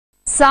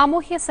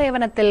സാമൂഹ്യ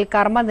സേവനത്തിൽ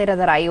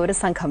കർമ്മനിരതരായി ഒരു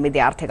സംഘം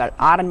വിദ്യാർത്ഥികൾ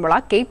ആറന്മുള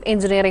കേപ്പ്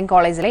എഞ്ചിനീയറിംഗ്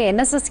കോളേജിലെ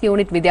NSS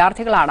യൂണിറ്റ്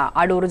വിദ്യാർത്ഥികളാണ്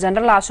അടൂർ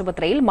ജനറൽ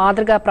ആശുപത്രിയിൽ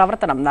മാതൃകാ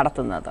പ്രവർത്തനം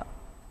നടത്തുന്നത്.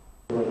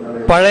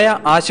 പഴയ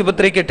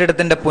ആശുപത്രി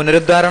കെട്ടിടത്തിന്റെ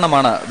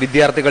പുനരുദ്ധാരണമാണ്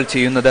വിദ്യാർത്ഥികൾ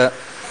ചെയ്യുന്നത്.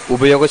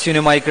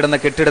 ഉപയോഗശൂന്യമായി കിടന്ന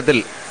കെട്ടിടത്തിൽ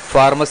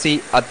ഫാർമസി,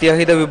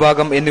 അത്യാഹിത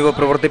വിഭാഗം എന്നിവ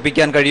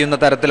പ്രവർത്തിപ്പിക്കാൻ കഴിയുന്ന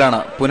തരത്തിലാണ്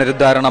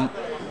പുനരുദ്ധാരണം.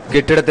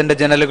 കെട്ടിടത്തിന്റെ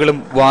ജനലുകളും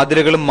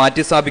വാതിലുകളും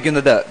മാറ്റി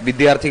സ്ഥാപിക്കുന്നത്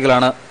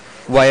വിദ്യാർത്ഥികളാണ്.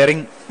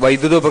 വയറിംഗ്,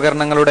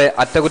 വൈദ്യുതോപകരണങ്ങളുടെ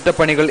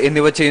അറ്റകുറ്റപ്പണികൾ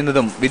എന്നിവ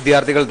ചെയ്യുന്നതും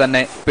വിദ്യാർത്ഥികൾ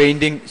തന്നെ.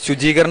 പെയിന്റിംഗ്,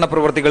 ശുചീകരണ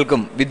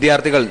പ്രവൃത്തികൾക്കും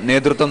വിദ്യാർത്ഥികൾ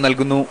നേതൃത്വം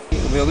നൽകുന്നു.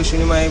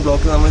 ഉപയോഗശൂന്യമായ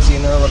ബ്ലോക്കിൽ നമ്മൾ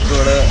ചെയ്യുന്ന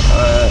വർക്കുകൾ,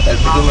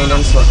 electrical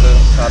maintenance work,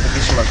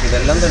 fabrication work,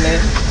 ഇതെല്ലാം തന്നെ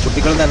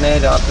കുട്ടികൾ തന്നെ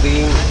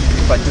രാത്രിയും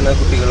പറ്റുന്ന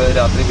കുട്ടികൾ,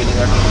 രാത്രി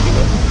പെരിങ്ങാട്ടുള്ള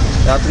കുട്ടികൾ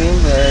രാത്രിയും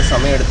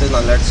സമയമെടുത്ത്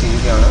നല്ലതായിട്ട്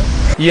ചെയ്യുകയാണ്.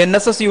 ഈ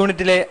NSS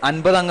യൂണിറ്റിലെ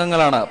 50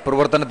 അംഗങ്ങളാണ്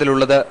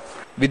പ്രവർത്തനത്തിലുള്ളത്.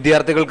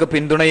 വിദ്യാർത്ഥികൾക്ക്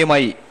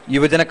പിന്തുണയുമായി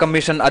യുവജന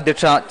കമ്മീഷൻ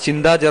അധ്യക്ഷ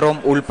ചിന്ത ജെറോം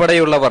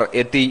ഉൾപ്പെടെയുള്ളവർ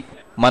എത്തി.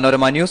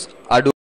 മനോരമ ന്യൂസ്, അടൂർ.